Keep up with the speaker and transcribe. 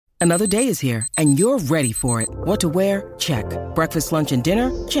Another day is here, and you're ready for it. What to wear? Check. Breakfast, lunch, and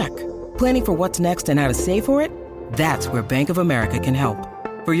dinner? Check. Planning for what's next and how to save for it? That's where Bank of America can help.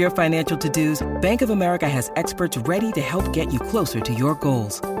 For your financial to-dos, Bank of America has experts ready to help get you closer to your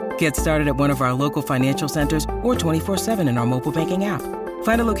goals. Get started at one of our local financial centers or 24/7 in our mobile banking app.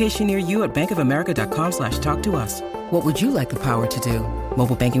 Find a location near you at bankofamerica.com/talktous. What would you like the power to do?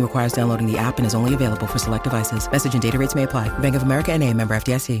 Mobile banking requires downloading the app and is only available for select devices. Message and data rates may apply. Bank of America N.A., member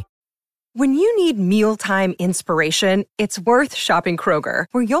FDIC. When you need mealtime inspiration, it's worth shopping Kroger,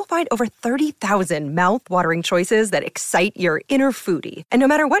 where you'll find over 30,000 mouth-watering choices that excite your inner foodie. And no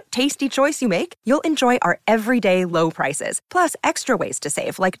matter what tasty choice you make, you'll enjoy our everyday low prices, plus extra ways to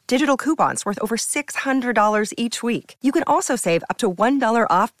save, like digital coupons worth over $600 each week. You can also save up to $1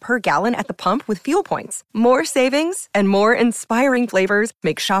 off per gallon at the pump with fuel points. More savings and more inspiring flavors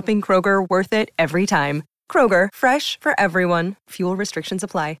make shopping Kroger worth it every time. Kroger, fresh for everyone. Fuel restrictions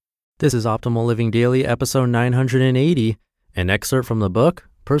apply. This is Optimal Living Daily, episode 980, an excerpt from the book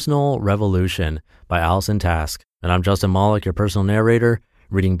Personal Revolution by Allison Task. And I'm Justin Malik, your personal narrator,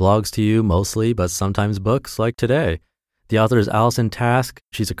 reading blogs to you mostly, but sometimes books like today. The author is Allison Task.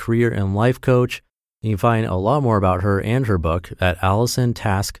 She's a career and life coach. You can find a lot more about her and her book at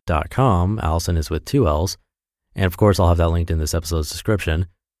AllisonTask.com. Allison is with 2 L's. And of course, I'll have that linked in this episode's description.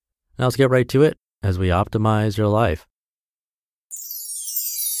 Now let's get right to it as we optimize your life.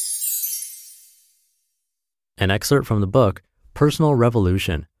 An excerpt from the book, Personal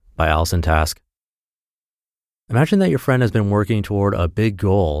Revolution by Allison Task. Imagine that your friend has been working toward a big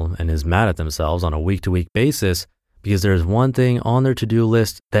goal and is mad at themselves on a week-to-week basis because there's one thing on their to-do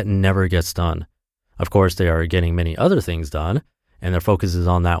list that never gets done. Of course, they are getting many other things done, and their focus is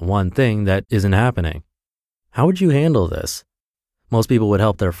on that one thing that isn't happening. How would you handle this? Most people would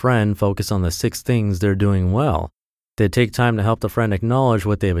help their friend focus on the 6 things they're doing well. They'd take time to help the friend acknowledge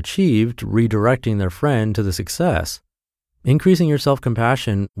what they've achieved, redirecting their friend to the success. Increasing your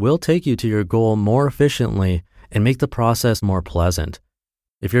self-compassion will take you to your goal more efficiently and make the process more pleasant.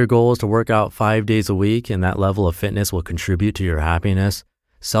 If your goal is to work out 5 days a week and that level of fitness will contribute to your happiness,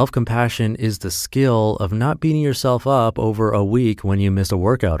 self-compassion is the skill of not beating yourself up over a week when you miss a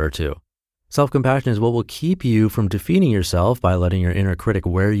workout or two. Self-compassion is what will keep you from defeating yourself by letting your inner critic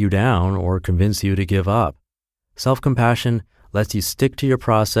wear you down or convince you to give up. Self-compassion lets you stick to your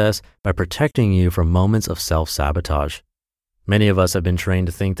process by protecting you from moments of self-sabotage. Many of us have been trained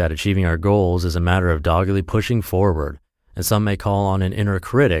to think that achieving our goals is a matter of doggedly pushing forward, and some may call on an inner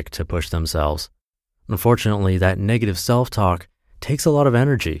critic to push themselves. Unfortunately, that negative self-talk takes a lot of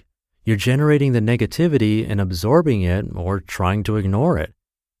energy. You're generating the negativity and absorbing it or trying to ignore it.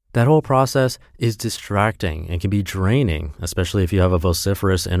 That whole process is distracting and can be draining, especially if you have a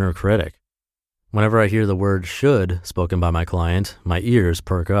vociferous inner critic. Whenever I hear the word should spoken by my client, my ears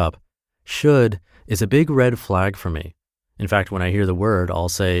perk up. Should is a big red flag for me. In fact, when I hear the word, I'll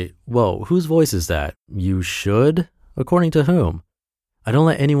say, whoa, whose voice is that? You should? According to whom? I don't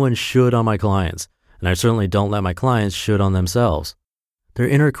let anyone should on my clients, and I certainly don't let my clients should on themselves. Their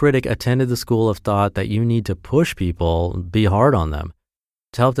inner critic attended the school of thought that you need to push people, be hard on them.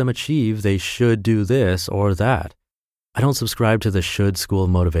 To help them achieve, they should do this or that. I don't subscribe to the should school of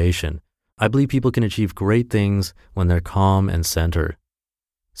motivation. I believe people can achieve great things when they're calm and centered.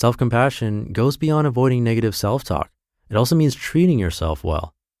 Self-compassion goes beyond avoiding negative self-talk. It also means treating yourself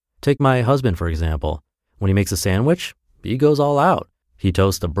well. Take my husband, for example. When he makes a sandwich, he goes all out. He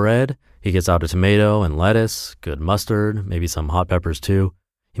toasts the bread, he gets out a tomato and lettuce, good mustard, maybe some hot peppers too.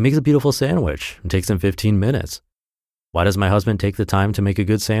 He makes a beautiful sandwich. It takes him 15 minutes. Why does my husband take the time to make a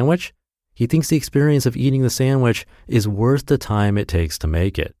good sandwich? He thinks the experience of eating the sandwich is worth the time it takes to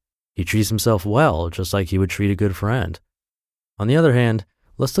make it. He treats himself well, just like he would treat a good friend. On the other hand,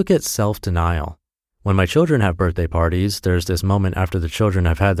 let's look at self-denial. When my children have birthday parties, there's this moment after the children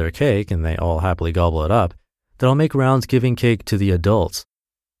have had their cake and they all happily gobble it up, that I'll make rounds giving cake to the adults.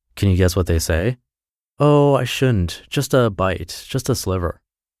 Can you guess what they say? Oh, I shouldn't. Just a bite, just a sliver.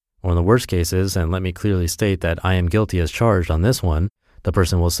 Or in the worst cases, and let me clearly state that I am guilty as charged on this one, the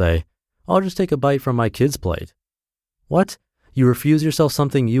person will say, I'll just take a bite from my kid's plate. What? You refuse yourself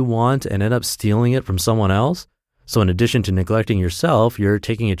something you want and end up stealing it from someone else? So in addition to neglecting yourself, you're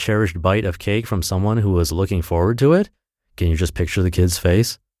taking a cherished bite of cake from someone who was looking forward to it? Can you just picture the kid's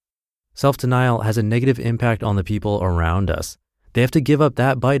face? Self-denial has a negative impact on the people around us. They have to give up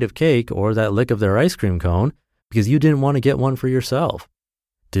that bite of cake or that lick of their ice cream cone because you didn't want to get one for yourself.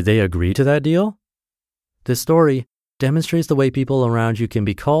 Did they agree to that deal? This story demonstrates the way people around you can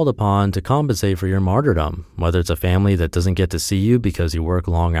be called upon to compensate for your martyrdom, whether it's a family that doesn't get to see you because you work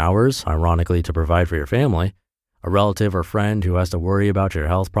long hours, ironically to provide for your family, a relative or friend who has to worry about your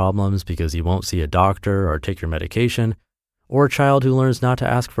health problems because you won't see a doctor or take your medication, or a child who learns not to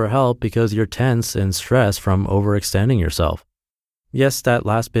ask for help because you're tense and stressed from overextending yourself. Yes, that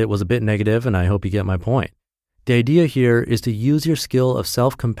last bit was a bit negative, and I hope you get my point. The idea here is to use your skill of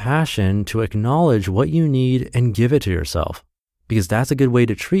self-compassion to acknowledge what you need and give it to yourself, because that's a good way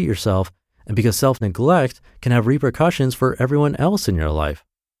to treat yourself, and because self-neglect can have repercussions for everyone else in your life.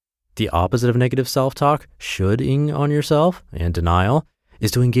 The opposite of negative self-talk, shoulding on yourself and denial,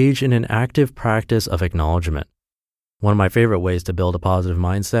 is to engage in an active practice of acknowledgement. One of my favorite ways to build a positive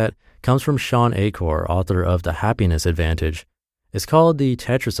mindset comes from Shawn Achor, author of The Happiness Advantage. It's called the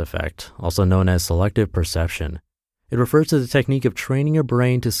Tetris effect, also known as selective perception. It refers to the technique of training your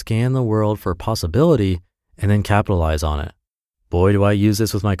brain to scan the world for possibility and then capitalize on it. Boy, do I use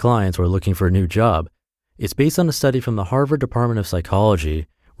this with my clients who are looking for a new job. It's based on a study from the Harvard Department of Psychology,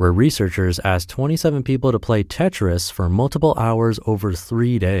 where researchers asked 27 people to play Tetris for multiple hours over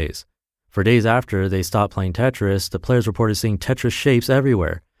 3 days. For days after they stopped playing Tetris, the players reported seeing Tetris shapes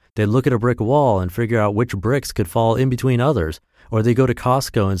everywhere. They'd look at a brick wall and figure out which bricks could fall in between others, or they go to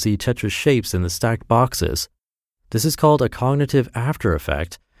Costco and see Tetris shapes in the stacked boxes. This is called a cognitive after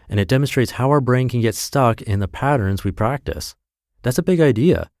effect, and it demonstrates how our brain can get stuck in the patterns we practice. That's a big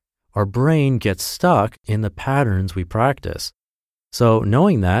idea. Our brain gets stuck in the patterns we practice. So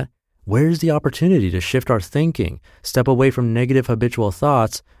knowing that, where's the opportunity to shift our thinking, step away from negative habitual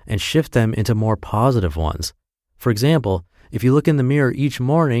thoughts, and shift them into more positive ones? For example, if you look in the mirror each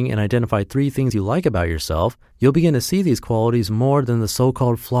morning and identify 3 things you like about yourself, you'll begin to see these qualities more than the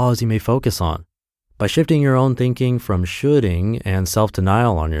so-called flaws you may focus on. By shifting your own thinking from shoulding and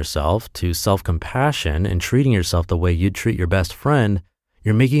self-denial on yourself to self-compassion and treating yourself the way you'd treat your best friend,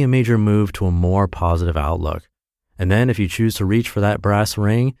 you're making a major move to a more positive outlook. And then if you choose to reach for that brass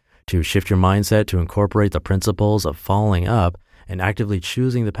ring, to shift your mindset to incorporate the principles of following up and actively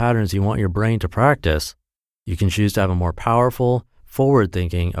choosing the patterns you want your brain to practice, you can choose to have a more powerful,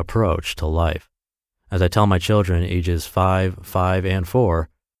 forward-thinking approach to life. As I tell my children, ages 5, 5, and 4,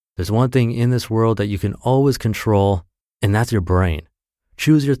 there's one thing in this world that you can always control, and that's your brain.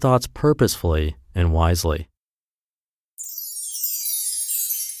 Choose your thoughts purposefully and wisely.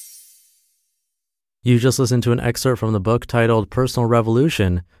 You just listened to an excerpt from the book titled Personal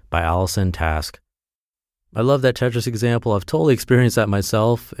Revolution by Allison Task. I love that Tetris example. I've totally experienced that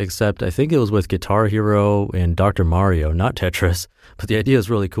myself, except I think it was with Guitar Hero and Dr. Mario, not Tetris, but the idea is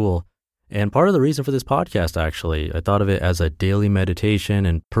really cool. And part of the reason for this podcast, actually, I thought of it as a daily meditation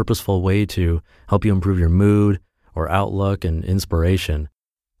and purposeful way to help you improve your mood or outlook and inspiration.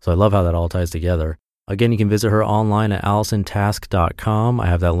 So I love how that all ties together. Again, you can visit her online at AllisonTask.com. I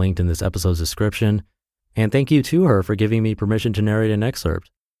have that linked in this episode's description. And thank you to her for giving me permission to narrate an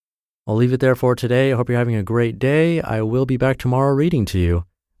excerpt. I'll leave it there for today. I hope you're having a great day. I will be back tomorrow reading to you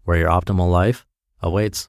where your optimal life awaits.